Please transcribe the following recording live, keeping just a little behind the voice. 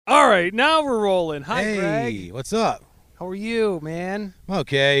All right, now we're rolling. Hi, Hey, Greg. what's up? How are you, man? I'm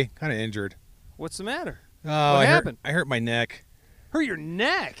okay. Kind of injured. What's the matter? Oh, What happened? I hurt my neck. Hurt your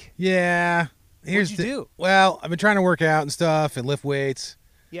neck. Yeah. What'd you do? Well, I've been trying to work out and stuff and lift weights.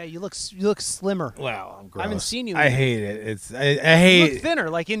 Yeah, you look slimmer. Well, I'm gross. I haven't seen you. I hate it. I You hate. look thinner,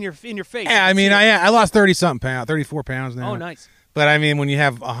 like in your face. Yeah, I mean, I lost 30-something pounds, 34 pounds now. Oh, nice. But I mean, when you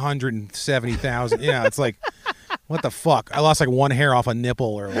have 170,000, it's like, what the fuck? I lost like one hair off a nipple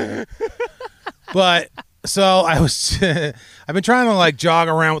or whatever. But so I've been trying to like jog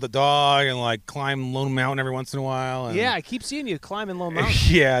around with the dog and like climb Lone Mountain every once in a while. And, Yeah, I keep seeing you climbing Lone Mountain.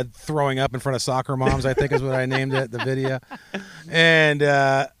 yeah, throwing up in front of soccer moms, I think is what I named it, the video.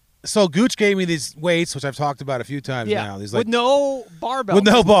 And so Gooch gave me these weights, which I've talked about a few times now. These with no barbell. with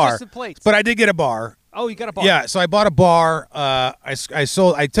no bar, Just the plates. but I did get a bar. Oh, you got a bar. Yeah, so I bought a bar. I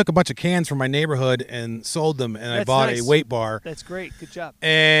took a bunch of cans from my neighborhood and sold them, and I That's bought nice. a weight bar. That's great. Good job.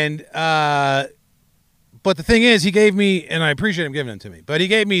 And but the thing is, he gave me, and I appreciate him giving them to me, but he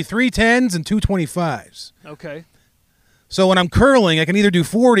gave me 3 10s and 2 25s. Okay. So when I'm curling, I can either do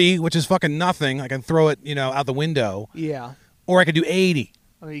 40, which is fucking nothing. I can throw it, out the window, Yeah. or I could do 80.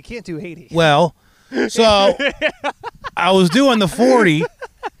 Oh, you can't do 80. Well, so I was doing the 40,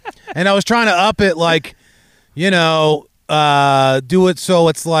 and I was trying to up it, like, do it so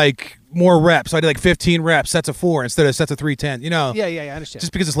it's like more reps. So I did like 15 reps, sets of 4 instead of sets of 3 10. Yeah, I understand.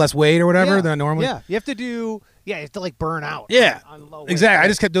 Just because it's less weight or whatever than normally. Yeah, you have to do. Yeah, you have to like burn out. Yeah, on low weight. exactly. I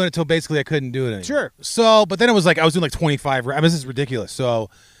just kept doing it until basically I couldn't do it anymore. Sure. So, but then it was like I was doing like 25 reps. I mean, this is ridiculous. So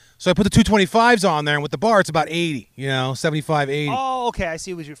I put the 225s on there, and with the bar, it's about 80. 75, 80. Oh, okay. I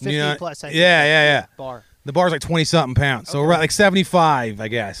see. It was your 50 plus. I think, Yeah. Bar. The bar's like 20-something pounds. So we're at like 75, I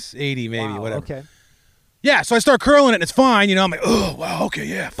guess. 80 maybe, Wow, whatever. Okay. Yeah, so I start curling it, and it's fine. I'm like, oh, wow, okay,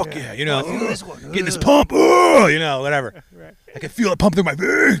 yeah, fuck yeah. I feel this one. Getting this pump, whatever. Right. I can feel it pump through my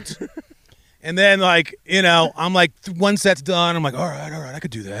veins. And then, like, I'm like, one set's done. I'm like, all right, I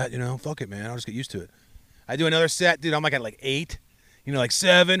could do that. Fuck it, man. I'll just get used to it. I do another set, dude. I'm like at like 8, like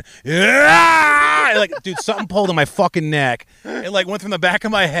 7. Yeah! Like, dude, something pulled on my fucking neck. It like went from the back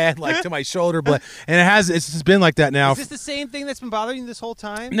of my head like to my shoulder blade, and it's just been like that now. Is this the same thing that's been bothering you this whole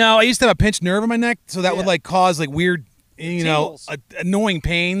time? No, I used to have a pinched nerve in my neck, so that would Yeah. like cause like weird, Tingles. annoying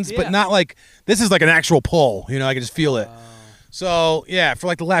pains, Yeah. but not like this is like an actual pull. I can just feel it. So yeah, for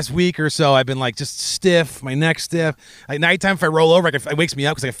like the last week or so, I've been like just stiff, my neck stiff. Like nighttime, if I roll over, it wakes me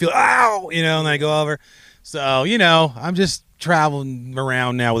up because I feel ow, and then I go over. So I'm just traveling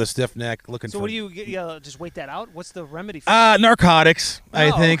around now with a stiff neck, looking. So for... what do you just wait that out? What's the remedy for it? Narcotics, I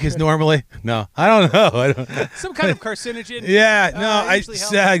Oh, think, okay. is normally. No, I don't know. Some kind of carcinogen? Yeah, no, usually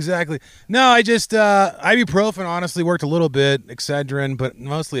helps. yeah, exactly. No, I just ibuprofen honestly worked a little bit, Excedrin, but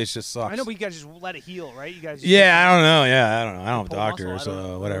mostly it's just sucks. I know, but you guys just let it heal, right? You guys. Yeah, I don't know. Yeah, I don't know. I don't have a Pull doctor, muscle, I don't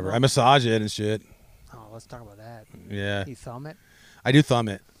so know. whatever. I massage it and shit. Oh, let's talk about that. Yeah, You thumb it. I do thumb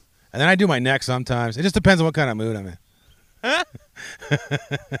it, and then I do my neck sometimes. It just depends on what kind of mood I'm in.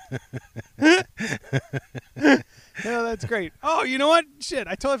 No, that's great. Oh, you know what? Shit,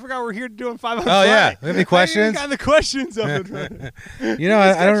 I totally forgot we're here doing 5 on Oh Friday. yeah, we have any questions? I got the questions up in front. I don't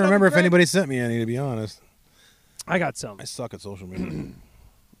catch remember up, if Greg? anybody sent me any. To be honest, I got some. I suck at social media.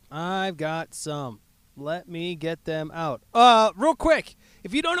 I've got some. Let me get them out. Real quick,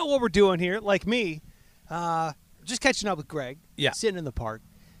 if you don't know what we're doing here, like me, just catching up with Greg. Yeah. Sitting in the park.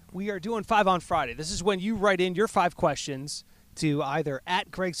 We are doing 5 on Friday. This is when you write in your 5 questions to either at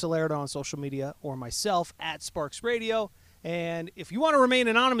Greg Salerno on social media or myself at Sparks Radio. And if you want to remain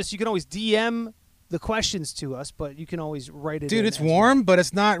anonymous, you can always DM the questions to us, but you can always write it in. Dude, it's as well. warm, but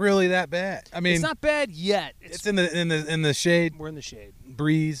it's not really that bad. I mean, It's not bad yet. it's in the shade, We're in the shade.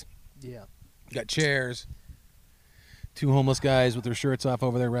 breeze. Yeah. Got chairs. 2 homeless guys with their shirts off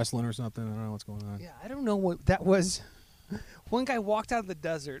over there wrestling or something. I don't know what's going on. Yeah, I don't know what that was. One guy walked out of the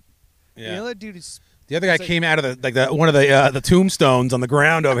desert. Yeah. The other dude is. The other guy It's like- came out of one of the tombstones on the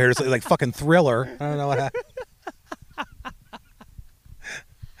ground over here. It's like fucking Thriller. I don't know what happened.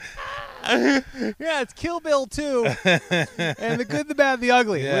 Yeah, it's Kill Bill 2. And the good, the bad, the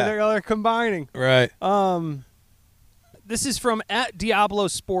ugly. Yeah. Where they're combining. Right. This is from at Diablo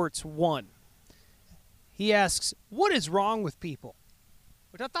Sports 1. He asks, "What is wrong with people?"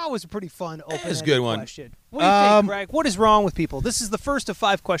 Which I thought was a pretty fun open-ended a good one. question. What do you think, Greg? What is wrong with people? This is the first of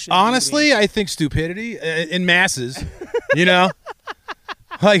 5 questions. Honestly, I think stupidity in masses.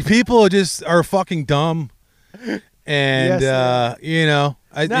 Like people just are fucking dumb, and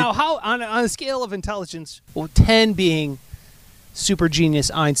Yes, now, how on a scale of intelligence, 10 being super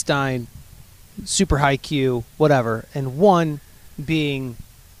genius, Einstein, super high Q, whatever, and 1 being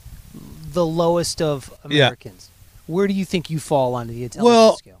the lowest of Americans, where do you think you fall on the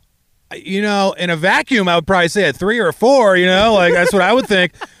intelligence scale? You know, in a vacuum, I would probably say a 3 or a 4. You know, like that's what I would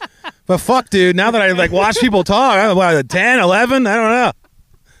think. But fuck, dude. Now that I like watch people talk, I'm about a 10, 11. I don't know.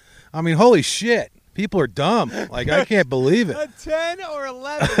 I mean, holy shit. People are dumb. Like I can't believe it. A 10 or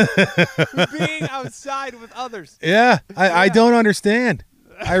 11 for being outside with others. Yeah, I don't understand.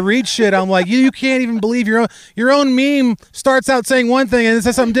 I read shit. I'm like, you can't even believe your own meme starts out saying one thing and it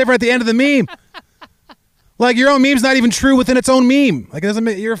says something different at the end of the meme. Like your own meme's not even true within its own meme. Like it doesn't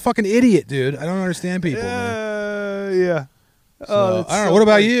make, you're a fucking idiot, dude. I don't understand people. Man. Yeah. So, I don't know. What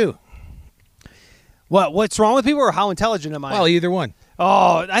about you? What's wrong with people, or how intelligent am I? Well, either one.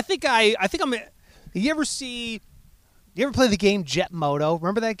 Oh, I think I'm. You ever play the game Jet Moto?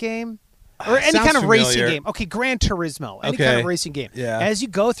 Remember that game? Or any Sounds kind of familiar. racing game. Okay, Gran Turismo. Any kind of racing game. Yeah. As you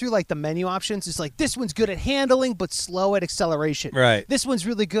go through like the menu options, it's like this one's good at handling but slow at acceleration. Right. This one's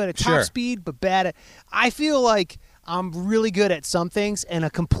really good at Sure. top speed but bad at. I feel like I'm really good at some things and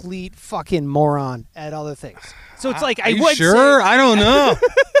a complete fucking moron at other things. So it's like Are I you would sure? say, I don't know.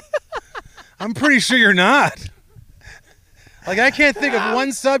 I'm pretty sure you're not. Like I can't think of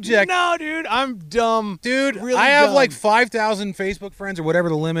one subject. No, dude, I'm dumb. Dude, really I have dumb. like 5,000 Facebook friends or whatever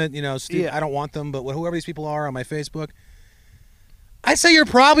the limit, you know, Yeah. I don't want them, but whoever these people are on my Facebook, I'd say you're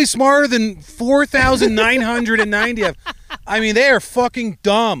probably smarter than 4,990 of. I mean, they are fucking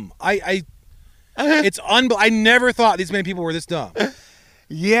dumb. It's I never thought these many people were this dumb.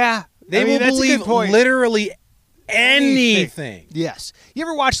 Yeah. They I mean, will that's a good believe point. literally anything. Yes. You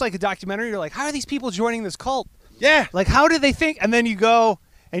ever watch like a documentary? You're like, how are these people joining this cult? Yeah. Like, how do they think? And then you go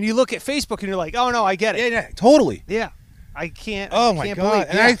and you look at Facebook and you're like, oh no, I get it. Yeah, totally. Yeah. I can't. Oh I my can't God. Believe,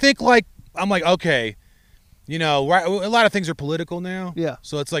 And yeah. I think like I'm like, okay, you know, right, a lot of things are political now. Yeah.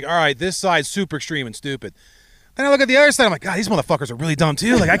 So it's like, all right, this side's super extreme and stupid. Then I look at the other side, I'm like, God, these motherfuckers are really dumb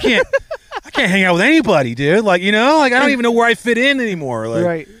too. Like I can't hang out with anybody, dude. Like, you know, like I don't even know where I fit in anymore. Like,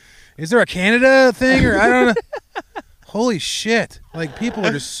 right. is there a Canada thing or I don't know? Holy shit. Like people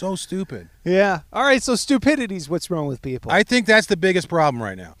are just so stupid. Yeah. All right. So stupidity's what's wrong with people. I think that's the biggest problem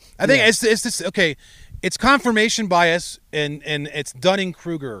right now. I think Yeah. it's this okay. It's confirmation bias and it's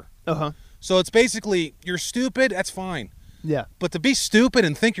Dunning-Kruger. Uh-huh. So it's basically you're stupid, that's fine. Yeah. But to be stupid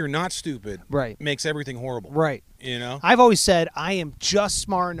and think you're not stupid Right. makes everything horrible. Right. You know? I've always said I am just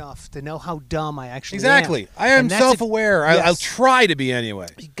smart enough to know how dumb I actually Exactly. am. I am And that's a- self-aware. yes. I'll try to be anyway.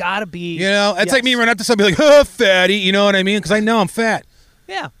 You gotta be. You know? It's like yes. me running up to somebody like, oh, fatty. You know what I mean? Because I know I'm fat.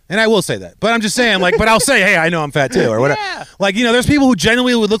 Yeah. And I will say that. But I'm just saying, like, but I'll say, hey, I know I'm fat too, or whatever. Yeah. Like, you know, there's people who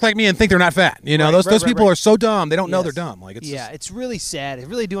genuinely would look like me and think they're not fat. You know, Right, those right, people right. are so dumb, they don't know Yes. they're dumb. Like, it's Yeah, just, it's really sad. It's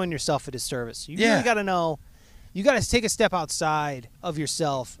really doing yourself a disservice. You Yeah. really got to know. You got to take a step outside of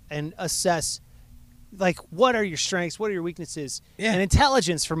yourself and assess, like, what are your strengths, what are your weaknesses, Yeah. and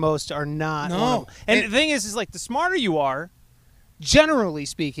intelligence for most are not. No. one of them. And It- the thing is like the smarter you are, generally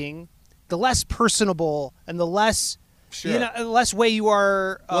speaking, the less personable and the less, Sure. you know, the less way you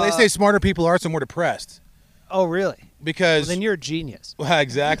are. well, they say smarter people are so more depressed. Oh, really? Because Well, then you're a genius. well,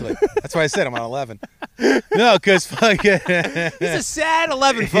 exactly. That's why I said I'm on 11. No, because fucking It's a sad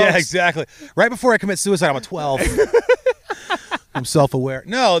 11, folks. yeah, exactly. Right before I commit suicide, I'm a 12. I'm self-aware.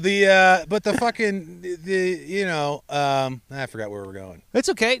 No, but the fucking you know, I forgot where we're going. It's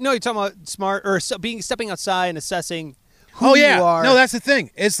okay. No, you're talking about smart or stepping outside and assessing who Oh yeah, you are. no, that's the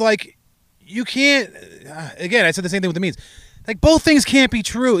thing. It's like you can't. Again, I said the same thing with the memes. Like both things can't be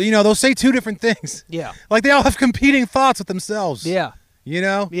true. You know, they'll say two different things. Yeah. Like they all have competing thoughts with themselves. Yeah. You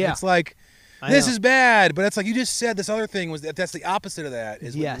know. Yeah. It's like I this know. is bad, but it's like you just said this other thing was that's the opposite of that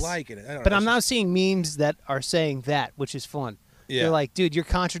is what Yes. you like it. I don't But know, I'm it's now just- seeing memes that are saying that, which is fun. Yeah. They're like, dude, you're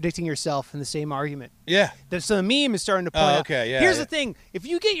contradicting yourself in the same argument. Yeah. So the meme is starting to point Oh, out. okay, yeah, Here's yeah. the thing. If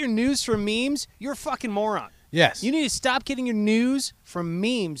you get your news from memes, you're a fucking moron. Yes. You need to stop getting your news from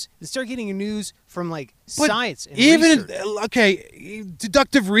memes and start getting your news from, like, But science and even research. okay,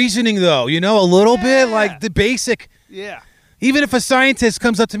 deductive reasoning though, you know, a little bit Yeah. like the basic. Yeah. Even if a scientist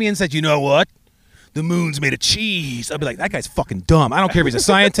comes up to me and says, "You know what? The moon's made of cheese," I'll be like, "That guy's fucking dumb. I don't care if he's a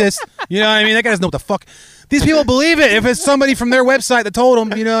scientist. You know what I mean? That guy doesn't know what the fuck." These people believe it if it's somebody from their website that told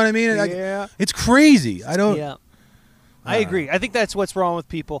them. You know what I mean? Like, Yeah. it's crazy. I don't. Yeah. I agree. I think that's what's wrong with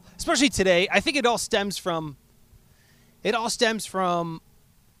people, especially today. I think it all stems from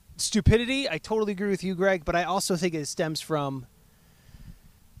stupidity. I totally agree with you, Greg, but I also think it stems from,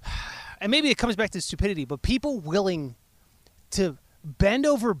 and maybe it comes back to stupidity, but people willing to bend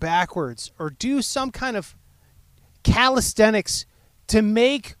over backwards or do some kind of calisthenics to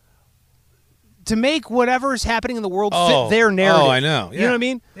make whatever is happening in the world Oh. fit their narrative. Oh, I know. You know Yeah. what I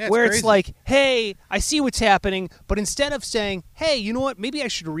mean? Yeah, it's Where crazy. it's like, hey, I see what's happening, but instead of saying, hey, you know what? Maybe I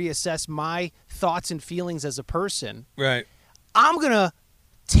should reassess my thoughts and feelings as a person. Right. I'm going to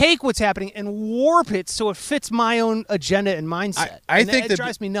take what's happening and warp it so it fits my own agenda and mindset. I think that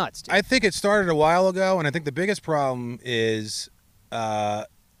drives me nuts. Dude. I think it started a while ago, and I think the biggest problem is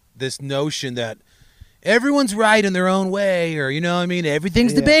this notion that everyone's right in their own way, or you know what I mean,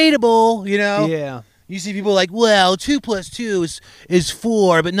 everything's debatable, you know. Yeah. You see people like, well, 2 + 2 is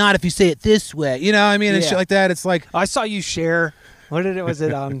 4, but not if you say it this way. You know what I mean? And shit like that. It's like, I saw you share. Was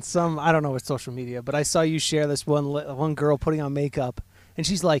it on some? I don't know what social media, but I saw you share this one girl putting on makeup, and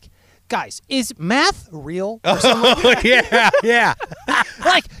she's like, "Guys, is math real?" oh, yeah.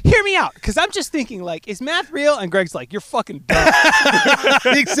 Like, hear me out, because I'm just thinking, like, is math real? And Greg's like, "You're fucking dumb."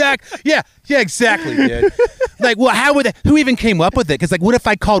 Yeah, exactly, dude. Like, well, who even came up with it? Because, like, what if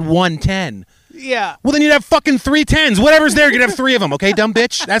I called 1 10? Yeah. Well, then you'd have fucking 3 10s. Whatever's there, you'd have 3 of them. Okay, dumb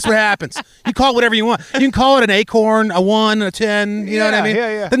bitch. That's what happens. You call it whatever you want. You can call it an acorn, a 1, a 10. You know what I mean?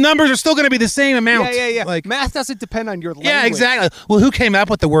 Yeah. The numbers are still going to be the same amount. Yeah. Like, Math doesn't depend on your language. yeah, exactly. Well, who came up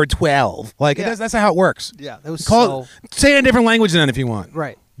with the word 12? Like, that's how it works. Yeah, that was Say it in a different language then if you want.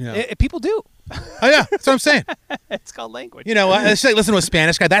 right. Yeah. People do. Oh yeah, that's what I'm saying. It's called language. You know, let's say, listen to a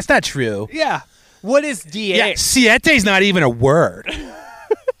Spanish guy. That's not true. Yeah. What is DA? Yeah, siete's not even a word.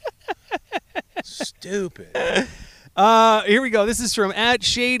 Stupid. Here we go. This is from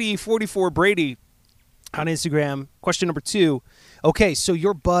 @Shady44Brady on Instagram. Question number 2. Okay, so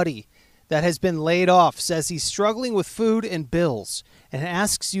your buddy that has been laid off says he's struggling with food and bills and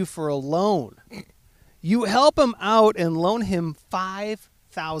asks you for a loan. You help him out and loan him $5,000,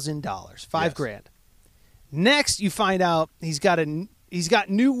 $5,000. Next, you find out he's got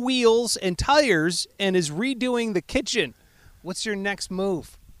new wheels and tires and is redoing the kitchen. What's your next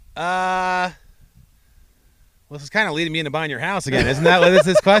move? Well, this is kind of leading me into buying your house again. Isn't that what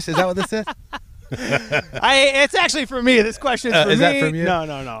this question? Is that what this is? It's actually for me. This question is for me. Is that from you?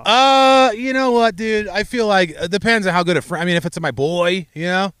 No. You know what, dude? I feel like it depends on how good a friend. I mean, if it's my boy, you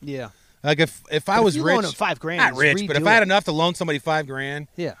know. Yeah. Like if I was you rich, loan him $5,000, not rich, but if I had enough to loan somebody $5,000,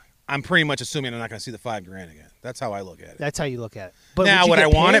 yeah, I'm pretty much assuming I'm not going to see the $5,000 again. That's how I look at it. That's how you look at it. But now, would I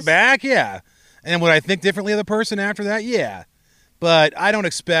want it back? Yeah. And would I think differently of the person after that? Yeah. But I don't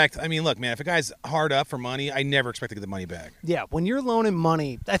expect. I mean, look, man. If a guy's hard up for money, I never expect to get the money back. Yeah. When you're loaning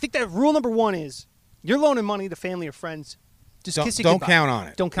money, I think that rule number 1 is you're loaning money to family or friends. Just kiss it Don't goodbye. count on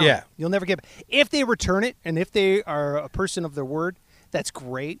it. Don't count. On it. You'll never get it. If they return it, and if they are a person of their word, that's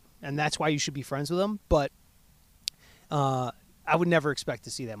great. And that's why you should be friends with them. But I would never expect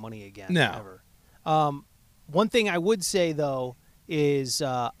to see that money again. No. Ever. One thing I would say, though, is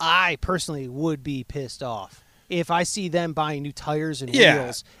I personally would be pissed off if I see them buying new tires and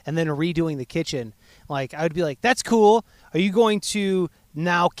wheels and then redoing the kitchen. Like, I would be like, that's cool. Are you going to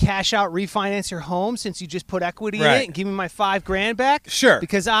now cash out, refinance your home since you just put equity in it and give me my $5,000 back? Sure.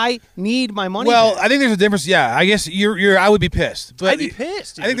 Because I need my money Well, back. I think there's a difference. Yeah, I guess I would be pissed. But I'd be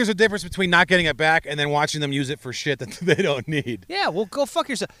pissed, dude. I think there's a difference between not getting it back and then watching them use it for shit that they don't need. Yeah, well, go fuck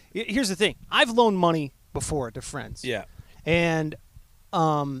yourself. Here's the thing. I've loaned money before to friends. Yeah. And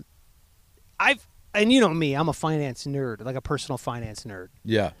and you know me, I'm a finance nerd, like a personal finance nerd.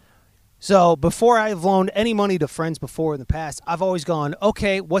 Yeah. So before I've loaned any money to friends before in the past, I've always gone,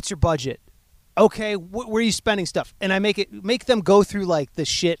 okay, what's your budget? Okay, where are you spending stuff? And I make them go through like the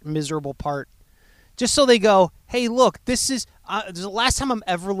shit miserable part, just so they go, hey, look, this is the last time I'm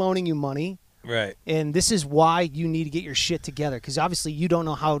ever loaning you money, Right. and this is why you need to get your shit together, because obviously you don't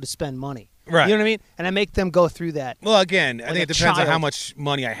know how to spend money. Right. You know what I mean? And I make them go through that. Well, again, I Like think a it depends on how child. much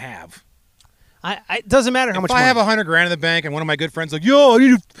money I have. It doesn't matter how much If I money. have $100,000 in the bank and one of my good friends like, yo, I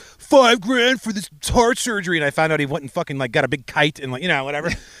need $5,000 for this heart surgery, and I found out he went and fucking like got a big kite and like, you know, whatever,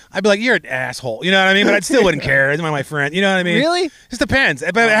 I'd be like, you're an asshole, you know what I mean? But I still wouldn't care. It's my friend, you know what I mean? Really? Just depends.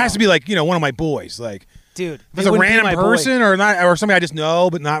 But it has to be like, you know, one of my boys, like, Dude, if it's a random person or not, or somebody I just know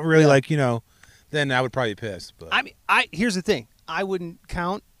but not really like, you know, then I would probably be pissed. But I mean, here's the thing. I wouldn't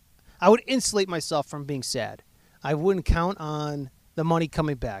count. I would insulate myself from being sad. I wouldn't count on the money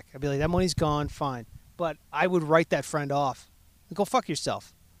coming back. I'd be like, that money's gone, fine. But I would write that friend off. Go fuck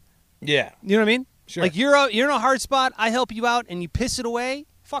yourself. yeah, You know what I mean? Sure. Like you're in a hard spot. I help you out, and you piss it away.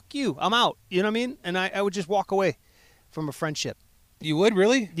 Fuck you. I'm out. You know what I mean? And I would just walk away from a friendship. you would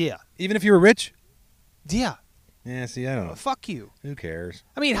really, Yeah. even if you were rich. Yeah. Yeah, see, I don't know. Fuck you. Who cares?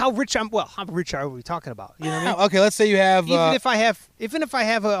 I mean, how rich are we talking about? You know what I mean? Okay, let's say you have. Even if I have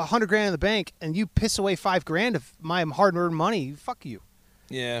 $100,000 in the bank and you piss away $5,000 of my hard-earned money, fuck you.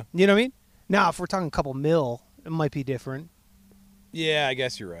 yeah, You know what I mean? Now, if we're talking a couple mil, it might be different. yeah, I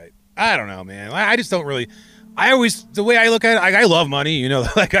guess you're right. I don't know, man. I just don't really. The way I look at it, I love money. You know,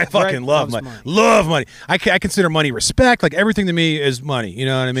 like I fucking love Loves money. money. Love money. I consider money respect. Like everything to me is money. You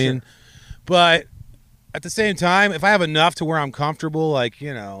know what I mean? Sure. But at the same time, if I have enough to where I'm comfortable, like,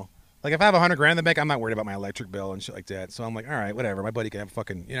 you know, like if I have $100 grand in the bank, I'm not worried about my electric bill and shit like that. So I'm like, all right, whatever. My buddy can have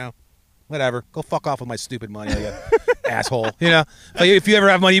fucking, you know, whatever. Go fuck off with my stupid money, you asshole. You know, like, if you ever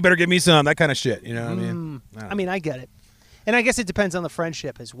have money, you better give me some. That kind of shit. You know what I mean? I get it, and I guess it depends on the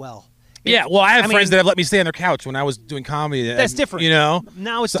friendship as well. Yeah, well, I have friends that have let me stay on their couch when I was doing comedy. That's different. You know?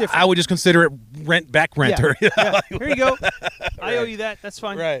 Now it's so different. I would just consider it renter. Yeah. You know? Yeah. Here you go. I owe you that. That's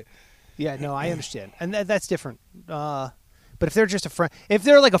fine. Right. Yeah, no, I understand. And that's different. But if they're just a friend, if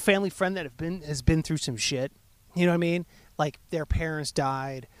they're like a family friend that has been through some shit, you know what I mean? Like their parents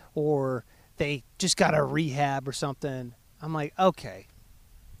died or they just got a rehab or something. I'm like, okay,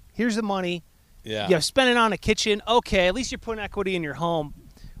 here's the money. Yeah. You spend it on a kitchen. Okay, at least you're putting equity in your home.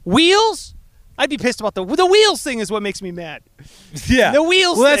 Wheels? I'd be pissed about the wheels thing is what makes me mad. Yeah. The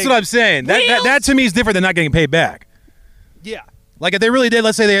wheels Well, that's thing. what I'm saying. That to me is different than not getting paid back. Yeah. Like if they really did,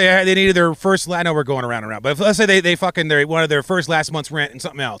 let's say they needed their first. I know we're going around and around, but if, let's say they fucking one of their first last month's rent and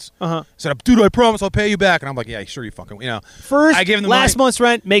something else. Said, dude, I promise I'll pay you back, and I'm like, yeah, sure, you fucking, you know. First, I give him the last money. month's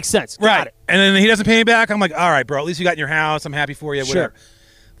rent makes sense. Got Right. it. And then he doesn't pay me back. I'm like, all right, bro. At least you got in your house. I'm happy for you. Sure. Whatever.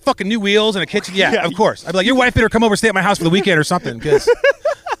 Fucking new wheels and a kitchen. Yeah, Yeah. of course. I'd be like, your wife better come over, stay at my house for the weekend or something, because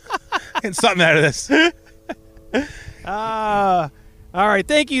getting something out of this. All right.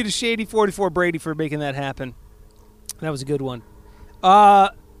 Thank you to Shady44 Brady for making that happen. That was a good one.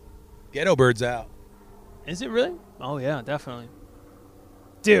 Ghetto birds out. Is it really? Oh, yeah, definitely.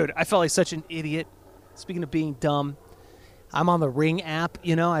 Dude, I felt like such an idiot. Speaking of being dumb, I'm on the Ring app.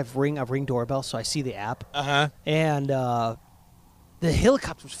 You know, I have Ring doorbell, so I see the app. And the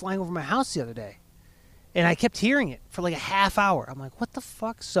helicopter was flying over my house the other day. And I kept hearing it for like a half hour. I'm like, what the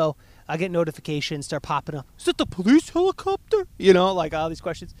fuck? So I get notifications, start popping up. Is it the police helicopter? You know, like all these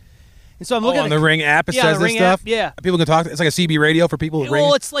questions. And so I'm looking on the Ring app, it says the this Ring stuff. app, yeah. People can talk. It's like a CB radio for people with Ring.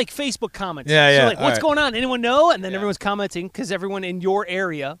 Well, it's like Facebook comments. Yeah, yeah, So like, all what's right. going on? Anyone know? And then Yeah. everyone's commenting because everyone in your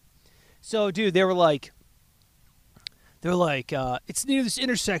area. So, dude, they were like, it's near this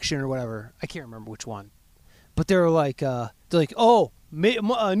intersection or whatever. I can't remember which one. But they were like, oh,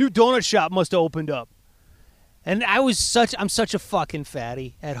 a new donut shop must have opened up. And I'm such a fucking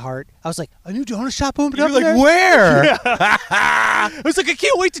fatty at heart. I was like, a new donut shop opened You're up like, there? where? I was like, I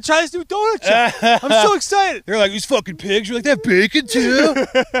can't wait to try this new donut shop. I'm so excited. They're like, these fucking pigs. You're like, they have bacon too?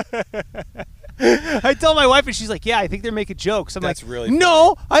 I tell my wife, and she's like, yeah, I think they're making jokes. I'm That's like, really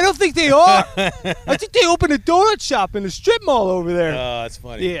no, I don't think they are. I think they opened a donut shop in a strip mall over there. Oh, that's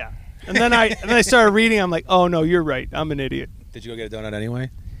funny. Yeah. And then I started reading. I'm like, oh, no, you're right. I'm an idiot. Did you go get a donut anyway?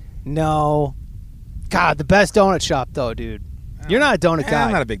 No. God, the best donut shop, though, dude. You're not a donut guy.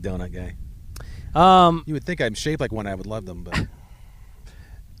 I'm not a big donut guy. You would think I'm shaped like one. I would love them, but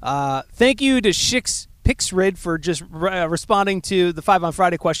Thank you to Pixrid for just responding to the 5 on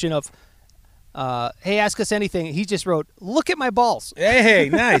Friday question of, hey, ask us anything. He just wrote, look at my balls. hey,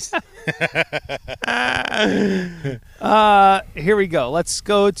 nice. Here we go. Let's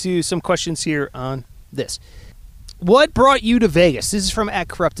go to some questions here on this. What brought you to Vegas? This is from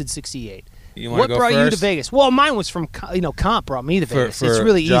 @corrupted68. You want What to go brought first? you to Vegas? Well, mine was from, Comp brought me to Vegas. For it's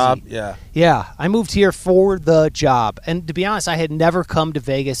really job? easy. Yeah. Yeah, I moved here for the job. And to be honest, I had never come to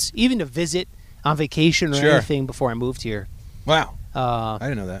Vegas, even to visit on vacation or Sure. anything before I moved here. Wow. I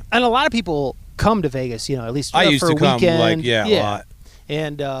didn't know that. And a lot of people come to Vegas, at least I for used a to come, weekend. a lot.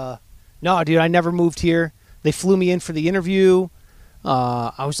 And no, dude, I never moved here. They flew me in for the interview.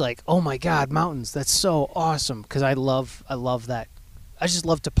 I was like, oh my God, mountains! That's so awesome because I love that. I just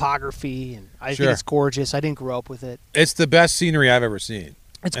love topography, and I Sure. think it's gorgeous. I didn't grow up with it. It's the best scenery I've ever seen.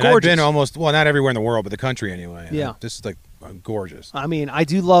 It's And gorgeous. I've been almost, not everywhere in the world, but the country anyway. Yeah. This is like gorgeous. I mean, I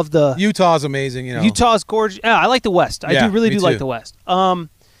do love the Utah's amazing, Utah's gorgeous. Yeah, I like the West. I Yeah, do really me do like too. the West.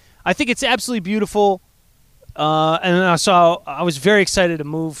 I think it's absolutely beautiful. And I was very excited to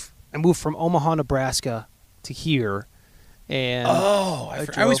move. I moved from Omaha, Nebraska, to here. And Oh, I always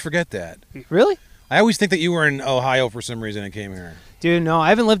drove- forget that. Really? I always think that you were in Ohio for some reason and came here. Dude, no, I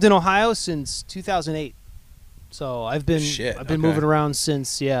haven't lived in Ohio since 2008. So I've been Okay. moving around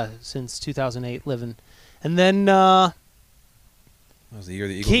since 2008 living. And then That was the year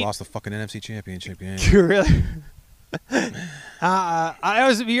the Eagles Kate- lost the fucking NFC Championship game. really I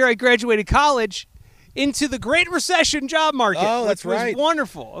was the year I graduated college into the Great Recession job market. Oh, that's which right. was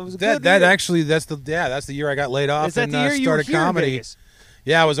wonderful. It was a That good year. actually that's the year I got laid off Is that and the year you were started here in comedy. Vegas?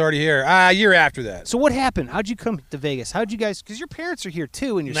 Yeah, I was already here. A year after that. So what happened? How'd you come to Vegas? How'd you guys? Because your parents are here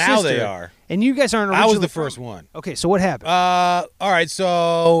too, and your Now sister. they are. And you guys aren't. I was originally the first from- one. Okay, so what happened? All right,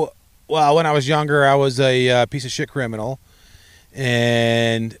 so when I was younger, I was a piece of shit criminal,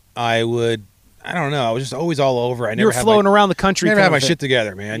 and I don't know, I was just always all over. I you never were had floating my, around the country. never had kind my of thing. shit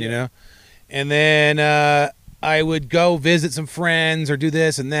together, man. Yeah. And then I would go visit some friends or do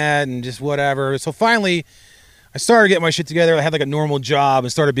this and that and just whatever. So finally, I started getting my shit together. I had like a normal job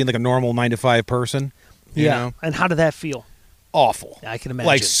and started being like a normal 9-to-5 person. You know? And how did that feel? Awful. I can imagine.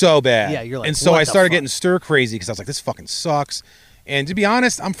 Like so bad. Yeah, you're like, and so what I the started fuck? getting stir crazy because I was like, this fucking sucks. And to be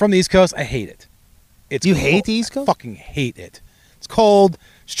honest, I'm from the East Coast. I hate it. It's You cold. hate the East Coast? I fucking hate it. It's cold.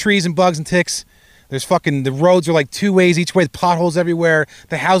 There's trees and bugs and ticks. There's fucking, the roads are like 2 ways each way, potholes everywhere.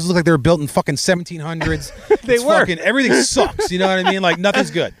 The houses look like they were built in fucking 1700s. They It's were. Fucking, everything sucks. You know what I mean? Like nothing's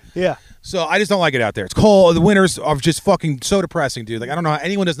good. Yeah. So I just don't like it out there. It's cold. The winters are just fucking so depressing, dude. Like I don't know how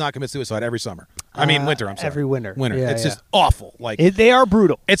anyone does not commit suicide every summer. I mean winter. I'm sorry. Every winter. Winter. Yeah, it's yeah. just awful. Like They are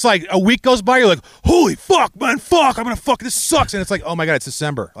brutal. it's like a week goes by, you're like, holy fuck, man, fuck, I'm gonna fuck, this sucks. And it's like, oh my God, it's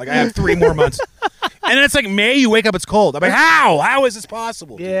December. Like, I have 3 more months. And then it's like May, you wake up, it's cold. I'm like, how? How is this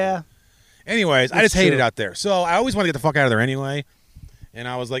possible? dude? Yeah. Anyways, I It's just hate true. it out there. So I always want to get the fuck out of there anyway. And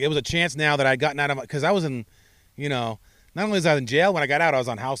I was like, it was a chance now that I'd gotten out of my, because I was in, you know, not only was I in jail, when I got out, I was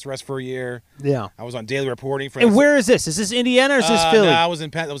on house arrest for a year. Yeah. I was on daily reporting for. And where is this? Is this Indiana or is this Philly? No, I was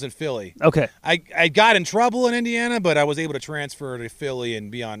in Philly. Okay. I got in trouble in Indiana, but I was able to transfer to Philly and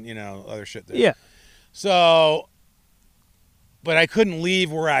be on, you know, other shit there. Yeah. So, but I couldn't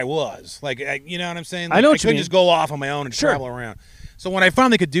leave where I was. Like, you know what I'm saying? Like, I know what I you couldn't mean. just go off on my own and Sure. travel around. So when I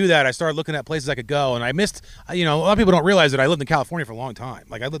finally could do that, I started looking at places I could go, and I missed. You know, a lot of people don't realize that I lived in California for a long time.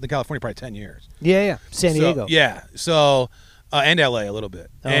 Like I lived in California probably 10 years. Yeah, yeah. San So- Diego. yeah. So. And LA a little bit.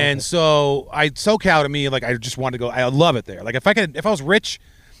 Oh, and okay. so SoCal to me, like I just wanted to go. I love it there. Like if I was rich.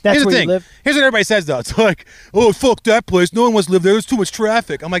 That's Here's the where you thing. live? Here's what everybody says though. It's like, oh fuck that place. No one wants to live there. There's too much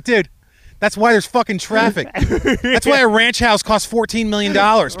traffic. I'm like, dude, that's why there's fucking traffic. That's why a ranch house costs $14 million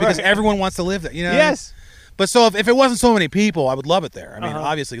because Right. everyone wants to live there. You know? Yes. But so if it wasn't so many people, I would love it there. I mean, Uh-huh.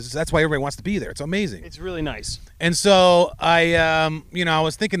 obviously, 'cause that's why everybody wants to be there. It's amazing. It's really nice. And so I, you know, I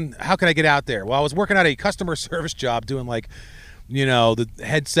was thinking, how can I get out there? Well, I was working at a customer service job doing like, you know, the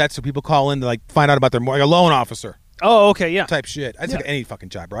headsets so people call in to like find out about their like a loan officer Oh, okay, yeah. type shit. I took Yeah. any fucking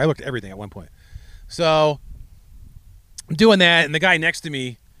job, bro. I looked at everything at one point. So I'm doing that, and the guy next to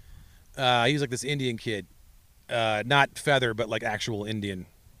me, he was like this Indian kid, not feather, but like actual Indian.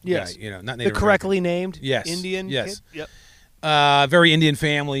 Yes. guy, you know, not The Native correctly named Yes, Indian yes. kid? Yep. very Indian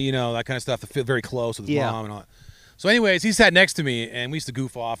family, you know, that kind of stuff. Very close with his Yeah. mom and all that. So, anyways, he sat next to me, and we used to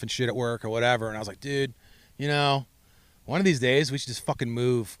goof off and shit at work or whatever. And I was like, dude, you know, one of these days we should just fucking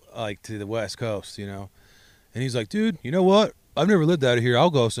move like to the West Coast, you know. And he's like, dude, you know what? I've never lived out of here. I'll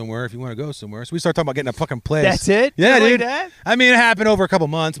go somewhere if you want to go somewhere. So we started talking about getting a fucking place. That's it? Yeah, Like dude. that? I mean, it happened over a couple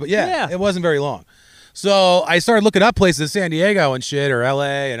months, but yeah, Yeah. it wasn't very long. So I started looking up places in San Diego and shit or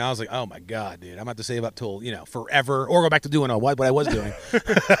LA, and I was like, oh my God, dude, I'm going to have to save up till, you know, forever or go back to doing what I was doing.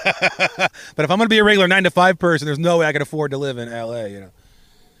 But if I'm going to be a regular 9-to-5 person, there's no way I can afford to live in LA, you know.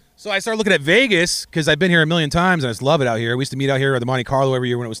 So I started looking at Vegas because I've been here a million times and I just love it out here. We used to meet out here at the Monte Carlo every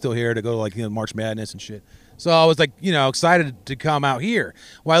year when it was still here to go to like, you know, March Madness and shit. So I was like, you know, excited to come out here.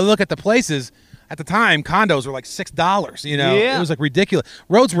 While I look at the places at the time, condos were like $6, you know. Yeah. It was like ridiculous.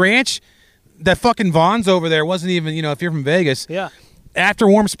 Rhodes Ranch, that fucking Vaughn's over there wasn't even, you know, if you're from Vegas. Yeah. After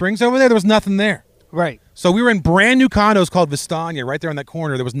Warm Springs over there was nothing there. Right. So we were in brand new condos called Vistania right there in that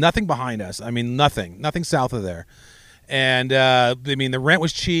corner. There was nothing behind us. I mean, nothing south of there. And, I mean, the rent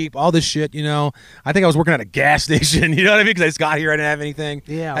was cheap, all this shit, you know. I think I was working at a gas station, you know what I mean? Because I just got here, I didn't have anything.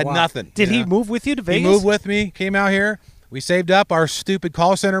 Yeah. I had wow. nothing. Did you he know? move with you to He Vegas? moved with me, came out here. We saved up our stupid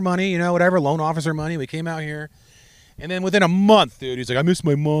call center money, you know, whatever, loan officer money. We came out here. And then within a month, dude, he's like, I miss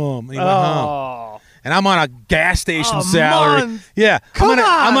my mom. And he went home. Oh. And I'm on a gas station A salary. month? Yeah. Come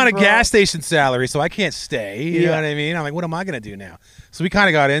I'm on on, a bro. gas station salary, so I can't stay. You know Yeah. what I mean? I'm like, what am I going to do now? So we kind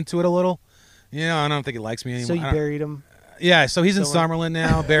of got into it a little. You know, I don't think he likes me anymore. So I you don't- buried him Yeah, so he's in somewhere. Summerlin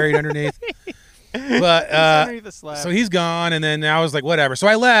now, buried underneath. But underneath the slab. so he's gone, and then I was like, whatever. So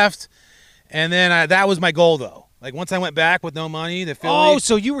I left, and then that was my goal, though. Like once I went back with no money, the Philly. Oh,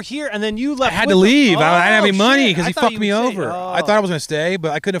 so you were here and then you I left. had with to him. leave. I didn't have any Oh, money shit. because I he thought fucked you me would stay. over. Oh. I thought I was going to stay,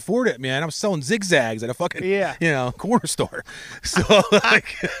 but I couldn't afford it, man. I was selling zigzags at a fucking, Yeah. you know, corner store. So,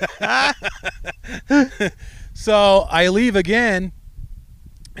 like, so I leave again,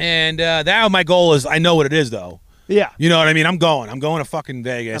 and now my goal is, I know what it is, though. Yeah. You know what I mean? I'm going to fucking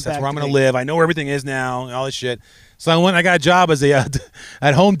Vegas. I'm That's back where I'm to going to Vegas. live. I know where everything is now and all this shit. So I got a job as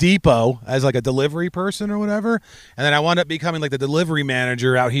at Home Depot as like a delivery person or whatever. And then I wound up becoming like the delivery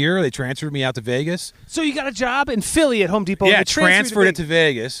manager out here. They transferred me out to Vegas. So you got a job in Philly at Home Depot. Yeah, and you transferred it to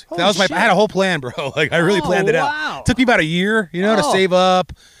Vegas. Holy That was shit. I had a whole plan, bro. Like I really Oh, planned it wow. out. Took me about a year, you know, to Oh. save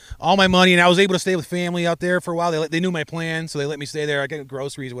up all my money, and I was able to stay with family out there for a while. They knew my plan, so they let me stay there. I get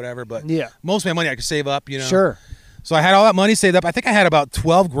groceries, whatever. But Yeah. most of my money I could save up, you know. Sure. So I had all that money saved up. I think I had about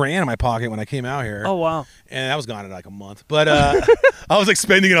 12 grand in my pocket when I came out here. Oh wow. And that was gone in like a month. But I was like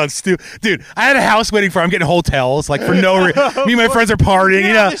spending it on dude, I had a house waiting for. I'm getting hotels like for no reason. Me and my friends are partying.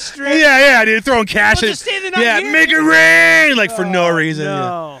 You know. Yeah, dude, throwing cash. Just stay the night here, make it rain like for no reason.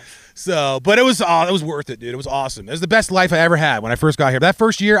 No. Yeah. So, but it was worth it, dude. It was awesome. It was the best life I ever had when I first got here. That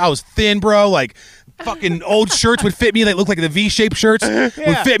first year, I was thin, bro. Like, fucking old shirts would fit me. They looked like the V-shaped shirts would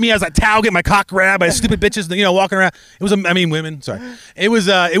fit me. I was like towel, get my cock grabbed by stupid bitches, walking around. It was, women. Sorry. It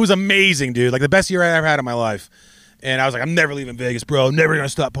was amazing, dude. Like the best year I ever had in my life. And I was like, I'm never leaving Vegas, bro. I'm never gonna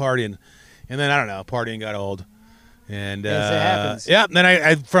stop partying. And then I don't know, partying got old. And As it happens. yeah, then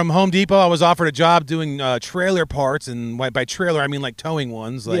I from Home Depot, I was offered a job doing trailer parts, and by trailer I mean like towing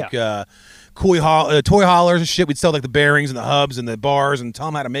ones, like toy haulers and shit. We'd sell like the bearings and the hubs and the bars and tell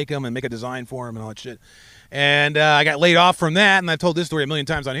them how to make them and make a design for them and all that shit. And I got laid off from that, and I've told this story a million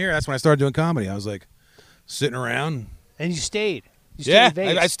times on here. That's when I started doing comedy. I was like sitting around. And you stayed. You stayed in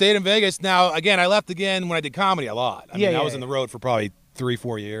Vegas. I stayed in Vegas. Now again, I left again when I did comedy a lot. I mean, I was on the road for probably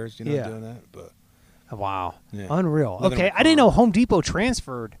 3-4 years, doing that, but. Wow. Yeah. Unreal. Living Okay, I didn't know Home Depot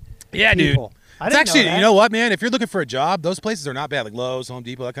transferred people. Dude. I It's didn't actually, know that. you know what, man? If you're looking for a job, those places are not bad, like Lowe's, Home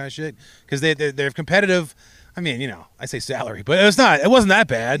Depot, that kind of shit, because they're competitive. I mean, I say salary, but it wasn't that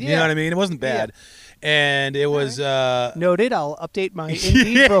bad. You know what I mean? It wasn't bad. And it was noted. I'll update my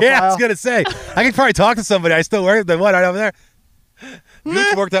Indeed profile. Yeah, I was gonna say I could probably talk to somebody. I still work the one right over there.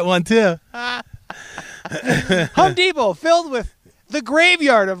 Luke worked that one too. Home Depot filled with the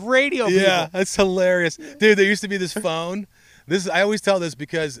graveyard of radio people. Yeah, that's hilarious. Dude, there used to be this phone. I always tell this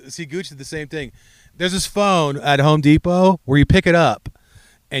because, see, Gooch did the same thing. There's this phone at Home Depot where you pick it up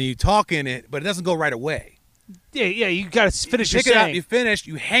and you talk in it, but it doesn't go right away. Yeah, you got to finish You your pick it up, saying. you finish,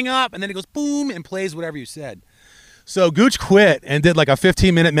 you hang up, and then it goes boom and plays whatever you said. So Gooch quit and did like a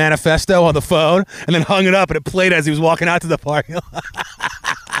 15-minute manifesto on the phone and then hung it up, and it played as he was walking out to the parking lot.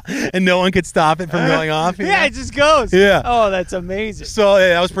 And no one could stop it from going off. Yeah, it just goes. Yeah. Oh, that's amazing. So yeah,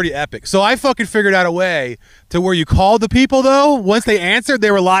 that was pretty epic. So I fucking figured out a way to where you called the people, though. Once they answered, they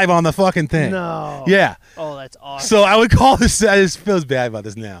were live on the fucking thing. No. Yeah. Oh, that's awesome. So I would call this. I just feels bad about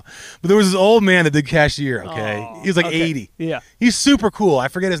this now. But there was this old man that did cashier, okay? Oh, He was like okay. 80. Yeah. He's super cool. I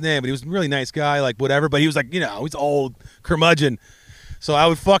forget his name, but he was a really nice guy, like whatever. But he was like, he's old, curmudgeon. So I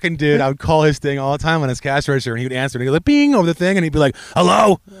would I would call his thing all the time on his cash register, and he would answer, and he'd go like, bing, over the thing, and he'd be like,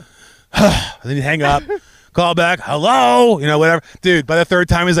 hello? And then he'd hang up, call back, hello, whatever. Dude, by the third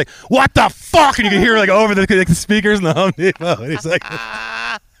time, he's like, what the fuck? And you could hear like over the speakers in the Home Depot. And he's like,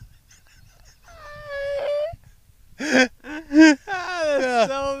 That's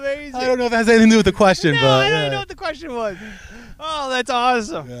so amazing. I don't know if that has anything to do with the question, No, but I don't even know what the question was. Oh, that's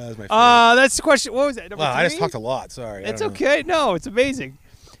awesome. Yeah, that's my favorite. That's the question. What was that? Number Wow, I just 3? talked a lot. Sorry. It's I don't know. okay. No, it's amazing.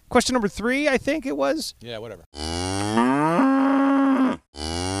 Question number 3, I think it was. Yeah, whatever.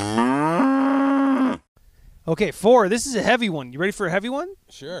 Okay, 4. This is a heavy one. You ready for a heavy one?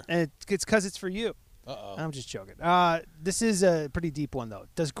 Sure. And it's because it's for you. Uh-oh. I'm just joking. This is a pretty deep one, though.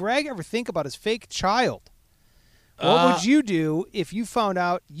 Does Greg ever think about his fake child? What would you do if you found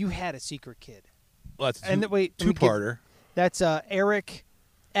out you had a secret kid? Well, that's And wait, let me give- two-parter. That's Eric,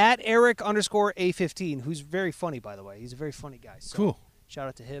 at Eric_A15, who's very funny, by the way. He's a very funny guy. So Cool. Shout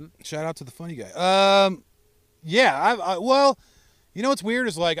out to him. Shout out to the funny guy. Yeah, well, what's weird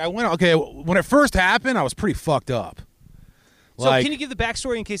is like when it first happened, I was pretty fucked up. So can you give the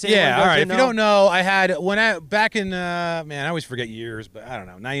backstory in case anyone Yeah, all right. If doesn't you don't know, I had back in I always forget years, but I don't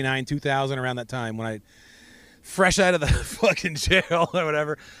know, 99, 2000, around that time when I fresh out of the fucking jail or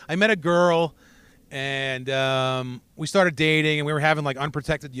whatever, I met a girl and we started dating and we were having like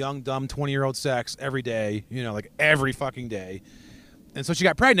unprotected, young, dumb 20-year-old sex every day, like every fucking day. And so she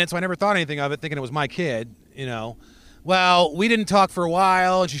got pregnant, so I never thought anything of it, thinking it was my kid, Well, we didn't talk for a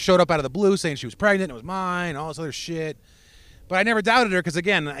while, and she showed up out of the blue saying she was pregnant, it was mine, all this other shit. But I never doubted her because,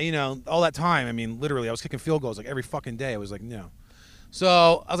 again, all that time, I mean, literally, I was kicking field goals like every fucking day. I was like, no.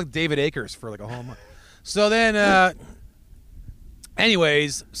 So I was like David Akers for like a whole month. So then,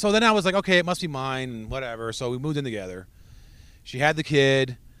 anyways, I was like, okay, it must be mine and whatever. So we moved in together. She had the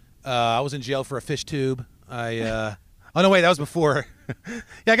kid. I was in jail for a fish tube. Oh, no, wait, that was before.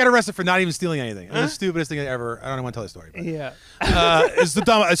 Yeah, I got arrested for not even stealing anything. It was the stupidest thing I ever. I don't even want to tell the story. But. Yeah. It's the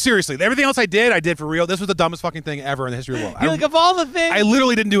dumb. Seriously, everything else I did for real. This was the dumbest fucking thing ever in the history of the world. You're like, of all the things. I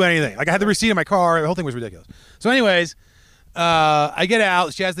literally didn't do anything. Like, I had the receipt in my car. The whole thing was ridiculous. So anyways, I get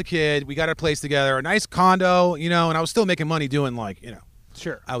out. She has the kid. We got our place together. A nice condo, and I was still making money doing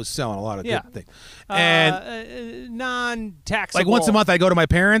Sure. I was selling a lot of Yeah. different things. And non-taxable. like once a month I go to my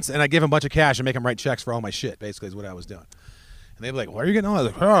parents and I give them a bunch of cash and make them write checks for all my shit, basically is what I was doing. And they'd be like, why are you getting all that? I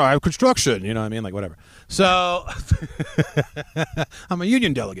was like, oh, I have construction. You know what I mean? Like, whatever. So I'm a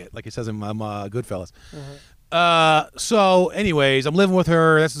union delegate, like he says in Goodfellas. So anyways, I'm living with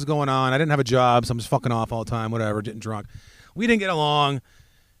her. This is going on. I didn't have a job, so I'm just fucking off all the time, whatever, getting drunk. We didn't get along.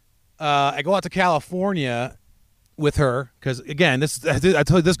 I go out to California with her because, again, I told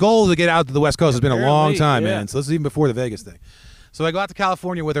you, this goal to get out to the West Coast has been a long time, man. So this is even before the Vegas thing. So I go out to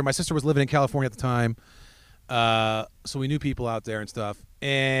California with her. My sister was living in California at the time. So we knew people out there and stuff.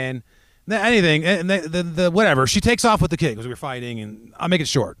 And anything, and the whatever. She takes off with the kid because we were fighting, and I'll make it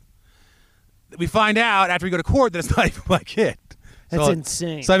short. We find out after we go to court that it's not even my kid. That's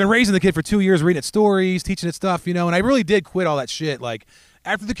insane. So I've been raising the kid for 2 years, reading it stories, teaching it stuff, you know, and I really did quit all that shit. Like,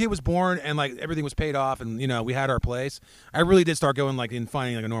 after the kid was born and, like, everything was paid off and, you know, we had our place, I really did start going, like, and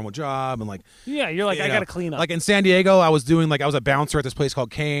finding, like, a normal job and, like... Yeah, you're like, I got to clean up. Like, in San Diego, I was a bouncer at this place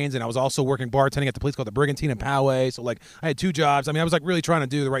called Cane's, and I was also working bartending at the place called the Brigantine in Poway. So, like, I had 2 jobs. I mean, I was, like, really trying to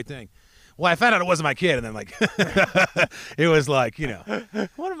do the right thing. Well, I found out it wasn't my kid, and then, like, it was like, you know.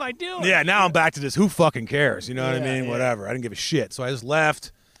 What am I doing? Yeah, now I'm back to just who fucking cares? You know what I mean? Yeah. Whatever. I didn't give a shit. So I just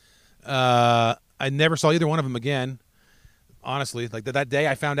left. I never saw either one of them again. Honestly, like that day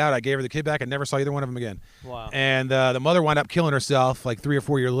I found out, I gave her the kid back. I never saw either one of them again. Wow. And the mother wound up killing herself like 3 or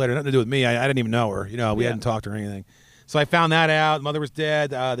 4 years later. Nothing to do with me. I didn't even know her. You know, we hadn't talked or anything. So I found that out. The mother was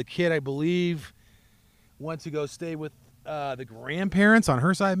dead. The kid, I believe, went to go stay with the grandparents on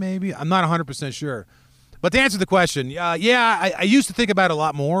her side, maybe. I'm not 100% sure. But to answer the question, I used to think about it a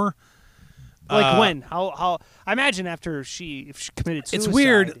lot more. Like when? How? I imagine after if she committed suicide. It's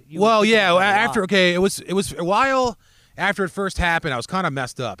weird. Well, yeah. After it was a while after it first happened. I was kind of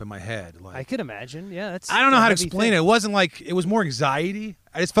messed up in my head. Like, I could imagine. Yeah, that's. I don't know how to explain it. It wasn't like it was more anxiety.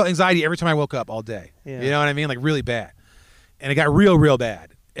 I just felt anxiety every time I woke up all day. Yeah. You know what I mean? Like really bad, and it got real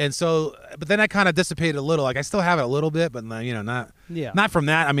bad. And so, but then I kind of dissipated a little. Like I still have it a little bit, but you know, not from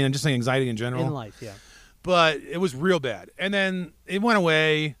that. I mean, I'm just saying anxiety in general. In life, yeah. But it was real bad. And then it went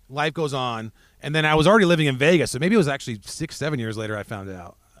away. Life goes on. And then I was already living in Vegas. So maybe it was actually 6-7 years later I found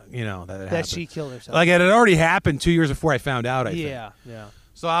out, you know, that it happened. That she killed herself. Like it had already happened 2 years before I found out, I think. Yeah.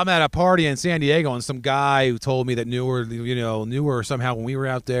 So I'm at a party in San Diego, and some guy who told me that knew her somehow when we were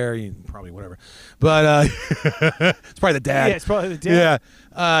out there. Probably whatever. But it's probably the dad. Yeah, it's probably the dad.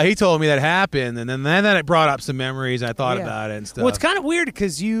 Yeah. He told me that happened. And then it brought up some memories, and I thought about it and stuff. Well, it's kind of weird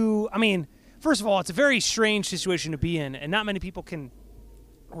because first of all, it's a very strange situation to be in, and not many people can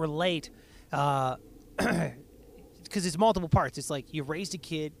relate because it's multiple parts. It's like you raised a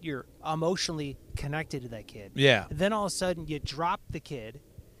kid, you're emotionally connected to that kid. Yeah. And then all of a sudden you drop the kid.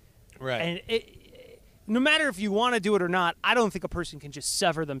 Right. And no matter if you want to do it or not, I don't think a person can just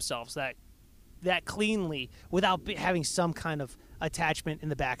sever themselves that cleanly without having some kind of attachment in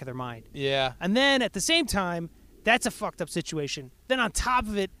the back of their mind. Yeah. And then at the same time, that's a fucked up situation. Then on top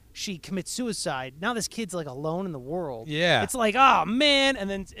of it, she commits suicide. Now this kid's like alone in the world. Yeah. It's like, oh man, and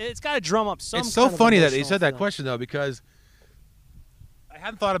then it's got to drum up some. It's so kind of funny that he feeling. said that question though, because I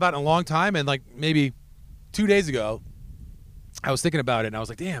hadn't thought about it in a long time, and like maybe 2 days ago, I was thinking about it, and I was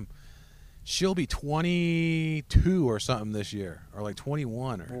like, damn, she'll be 22 or something this year, or like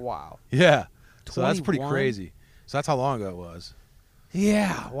 21 or. Wow. Yeah. So that's pretty 21? crazy. So that's how long ago it was.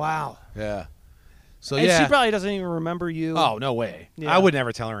 Yeah. Wow. Yeah. So and yeah. she probably doesn't even remember you. Oh no way! Yeah. I would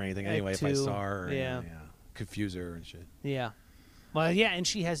never tell her anything Like anyway if I 2. saw her. Or, Yeah. Confuse her and shit. Yeah. Well, yeah, and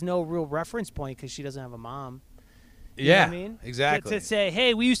she has no real reference point because she doesn't have a mom. You know Yeah. what I mean? Exactly. To say,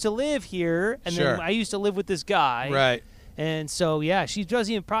 hey, we used to live here, and Sure. then I used to live with this guy. Right. And so, yeah, she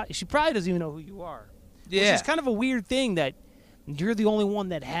probably doesn't even know who you are. Yeah. Which is kind of a weird thing that you're the only one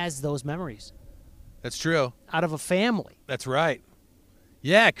that has those memories That's true. out of a family. That's right.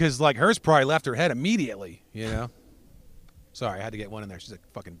 Yeah, because like hers probably left her head immediately. You know. Sorry, I had to get one in there. She's a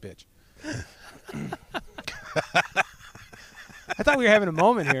fucking bitch. I thought we were having a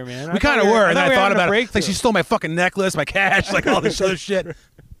moment here, man. We kind of were, and then I thought about it. Like Like she stole my fucking necklace, my cash, like all this other shit.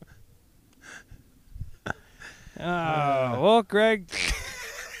 Well, Greg,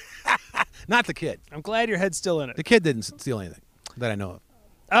 Not the kid. I'm glad your head's still in it. The kid didn't steal anything that I know of.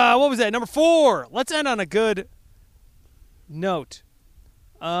 What was that? Number 4. Let's end on a good note.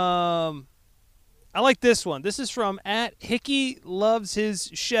 I like this one. This is from @Hickey Loves His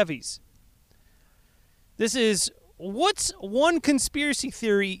Chevys. This is, what's one conspiracy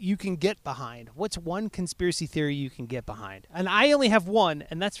theory you can get behind? What's one conspiracy theory you can get behind? And I only have one,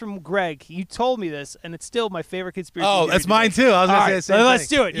 and that's from Greg. You told me this, and it's still my favorite conspiracy theory. Oh, that's today. mine too. I was going to say the same so let's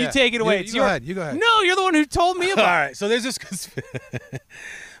thing. do it. Yeah. You take it away. You go ahead. You go ahead. No, you're the one who told me about All right. So there's this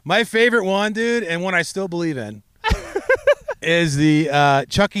my favorite one, dude, and one I still believe in, is the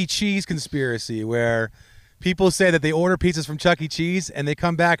Chuck E. Cheese conspiracy, where people say that they order pizzas from Chuck E. Cheese and they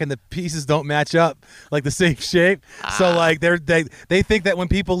come back and the pieces don't match up like the same shape. So like they think that when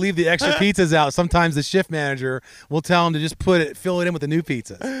people leave the extra pizzas out, sometimes the shift manager will tell them to just fill it in with the new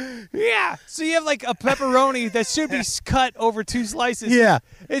pizzas. Yeah. So you have like a pepperoni that should be cut over 2 slices. Yeah.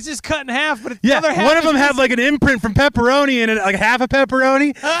 It's just cut in half, but Yeah, the other half one of them is had like an imprint from pepperoni in it, like half a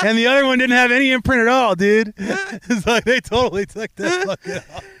pepperoni, and the other one didn't have any imprint at all, dude. It's like they totally took that fucking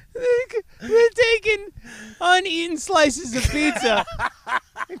off. They're taking uneaten slices of pizza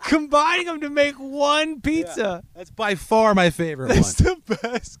and combining them to make one pizza. That's by far my favorite That's one. the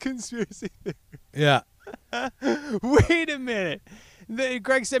best conspiracy theory. Yeah. Wait a minute.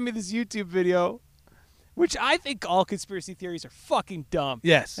 Greg sent me this YouTube video, which I think all conspiracy theories are fucking dumb.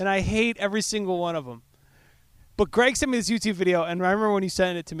 Yes. And I hate every single one of them. But Greg sent me this YouTube video, and I remember when he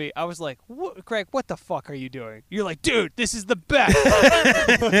sent it to me, I was like, Greg, what the fuck are you doing? You're like, dude, this is the best.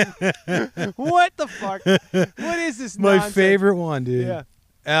 What the fuck? What is this My nonsense? favorite one, dude.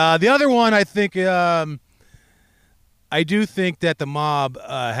 Yeah. The other one, I think, I do think that the mob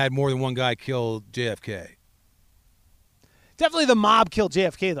had more than one guy kill JFK. Definitely the mob killed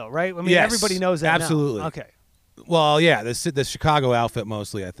JFK, though, right? I mean, Yes, everybody knows that now. absolutely. Okay. Well, yeah, the Chicago outfit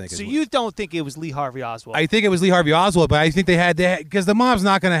mostly, I think. So you don't think it was Lee Harvey Oswald? I think it was Lee Harvey Oswald, but I think they had because the mob's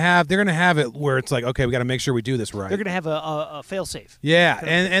not going to have. They're going to have it where it's like, okay, we got to make sure we do this right. They're going to have a fail-safe. Yeah,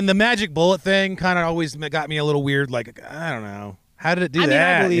 and the magic bullet thing kind of always got me a little weird. Like, I don't know, how did it do I mean,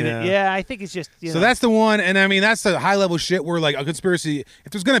 that? I believe you it. know? Yeah, I think it's just. So that's the one, and I mean that's the high level shit where like a conspiracy.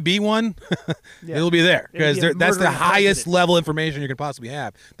 If there's going to be one, Yeah. it'll be there because It'll be a that's the murdering highest president. level information you can possibly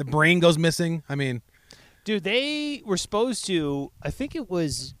have. The brain goes missing. I mean, Dude, they were supposed to. I think it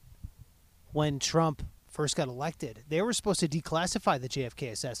was when Trump first got elected. They were supposed to declassify the JFK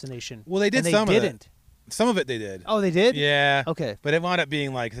assassination. well, they did and they some of didn't. it. Some of it they did. Oh, they did? Yeah. Okay. But it wound up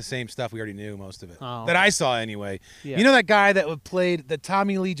being like the same stuff we already knew, most of it. Oh, That okay. I saw anyway. Yeah. You know that guy that that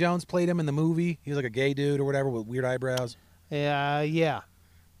Tommy Lee Jones played him in the movie? He was like a gay dude or whatever with weird eyebrows. Yeah.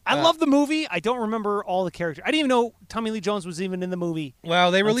 I love the movie. I don't remember all the characters. I didn't even know Tommy Lee Jones was even in the movie.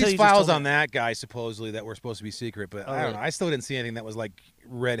 Well, they Until released you just files told on me. that guy supposedly that were supposed to be secret, but Oh, I don't really? know. I still didn't see anything that was like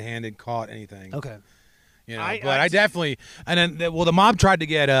red-handed caught anything. Okay. You know, I but I definitely and then the mob tried to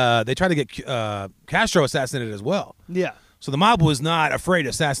get Castro assassinated as well. Yeah. So the mob was not afraid to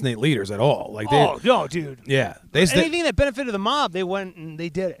assassinate leaders at all. Like Oh, no, dude. yeah, Anything that benefited the mob, they went and they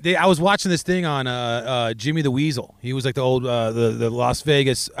did it. I was watching this thing on Jimmy the Weasel. He was like the old the Los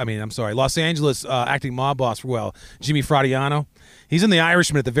Angeles acting mob boss. Well, Jimmy Fradiano. He's in The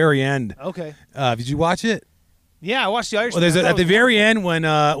Irishman at the very end. Okay. Did you watch it? Yeah, I watched The Irishman. Well, there's I thought at the it was- very end when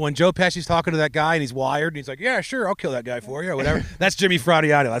Joe Pesci's talking to that guy and he's wired and he's like, "Yeah, sure, I'll kill that guy for you or whatever." That's Jimmy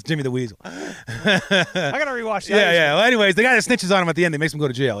Fradiano. That's Jimmy the Weasel. I got to rewatch The Yeah, Irishman. yeah. Well, anyways, the guy that snitches on him at the end, that makes him go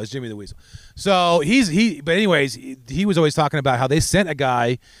to jail, is Jimmy the Weasel. So but anyways, he was always talking about how they sent a guy,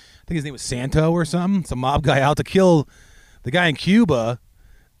 I think his name was Santo or something, some mob guy out to kill the guy in Cuba,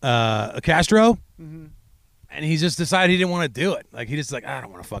 Castro, and he just decided he didn't want to do it. Like he just like, I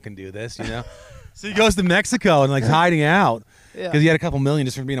don't want to fucking do this, you know. So he goes to Mexico and like hiding out because Yeah. he had a couple million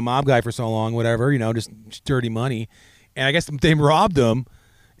just from being a mob guy for so long, whatever, you know, just dirty money. And I guess they robbed him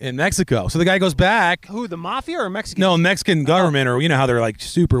in Mexico. So the guy goes back. Who, the mafia or Mexican? No, Mexican government, or you know how they're like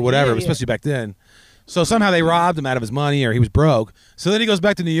super whatever, Yeah, yeah. especially back then. So somehow they robbed him out of his money, or he was broke. So then he goes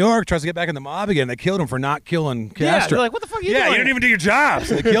back to New York, tries to get back in the mob again. They killed him for not killing Yeah, Castro. they're like, what the fuck are you yeah, doing? you didn't even do your job.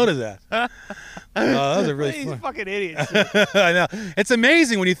 So they killed his ass. That was a really These fun. fucking idiots. I know. It's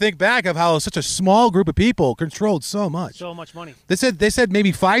amazing when you think back of how such a small group of people controlled so much. So much money. They said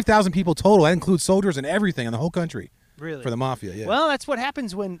maybe 5,000 people total. That includes soldiers and everything in the whole country Really? for the mafia. Yeah. Well, that's what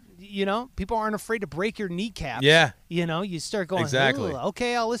happens when, people aren't afraid to break your kneecaps. Yeah. You start going, Exactly. "Ooh,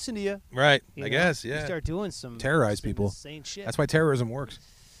 okay, I'll listen to you. right. You I know? guess. You Yeah. start doing some Terrorize people. insane shit. That's why terrorism works.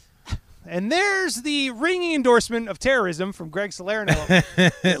 And there's the ringing endorsement of terrorism from Greg Salerno.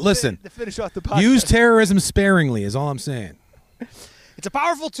 Listen. to finish off the podcast. Use terrorism sparingly is all I'm saying. It's a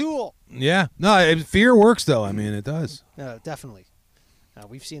powerful tool. Yeah. No, fear works, though. I mean, it does. Definitely.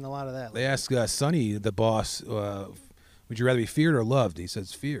 We've seen a lot of that. They asked Sonny, the boss, would you rather be feared or loved? He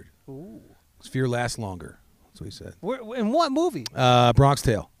says feared. Ooh. 'Cause fear lasts longer. That's what he said. In what movie? Bronx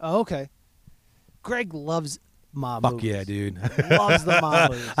Tale. Oh, okay. Greg loves mob Fuck movies. yeah, dude. Loves the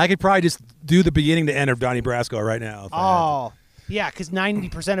mob movies. I could probably just do the beginning to end of Donnie Brasco right now. if I had to. Oh, yeah, because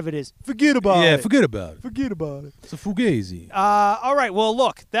 90% of it is forget about Yeah, it. forget about it. Forget about it. It's a fugazi. All right, well,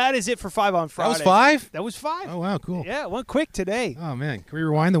 look, that is it for 5 on That Friday. was 5? That was 5. Oh, wow, cool. Yeah, it went quick today. Oh, man. Can we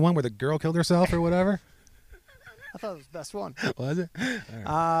rewind the one where the girl killed herself or whatever? I thought it was the best one. Was it?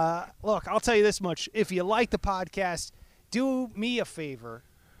 Look, I'll tell you this much. If you like the podcast, do me a favor.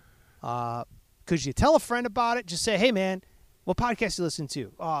 Could you tell a friend about it? Just say, hey, man, what podcast you listen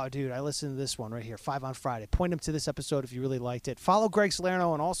to? Oh, dude, I listened to this one right here, 5 on Friday. Point them to this episode if you really liked it. Follow Greg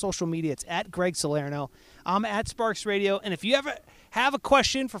Salerno on all social media. It's at Greg Salerno. I'm at Sparks Radio. And if you ever have a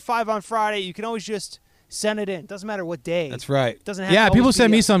question for 5 on Friday, you can always just send it in. Doesn't matter what day. That's right. Doesn't have yeah, to people always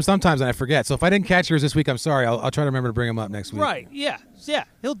send be me some sometimes and I forget. So if I didn't catch yours this week, I'm sorry. I'll try to remember to bring them up next week. Right, yeah.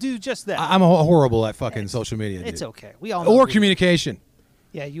 He'll do just that. I'm horrible at fucking social media. It's dude. okay. We all know Or we- communication.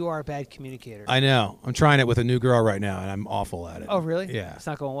 Yeah, you are a bad communicator. I know. I'm trying it with a new girl right now, and I'm awful at it. Oh, really? Yeah. It's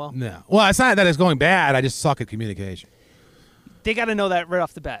not going well? No. Well, it's not that it's going bad. I just suck at communication. They got to know that right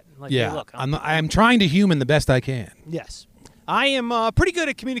off the bat. Like, Yeah. hey, look, I'm trying to human the best I can. yes. I am pretty good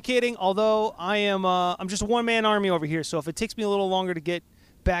at communicating, although I'm just a one-man army over here, so if it takes me a little longer to get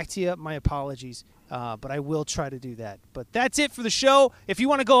back to you, my apologies. But I will try to do that. But that's it for the show. If you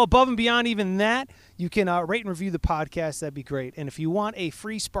want to go above and beyond even that, you can rate and review the podcast. That'd be great. And if you want a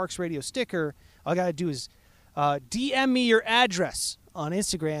free Sparks Radio sticker, all I got to do is DM me your address on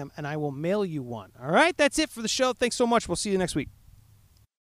Instagram, and I will mail you one. All right? That's it for the show. Thanks so much. We'll see you next week.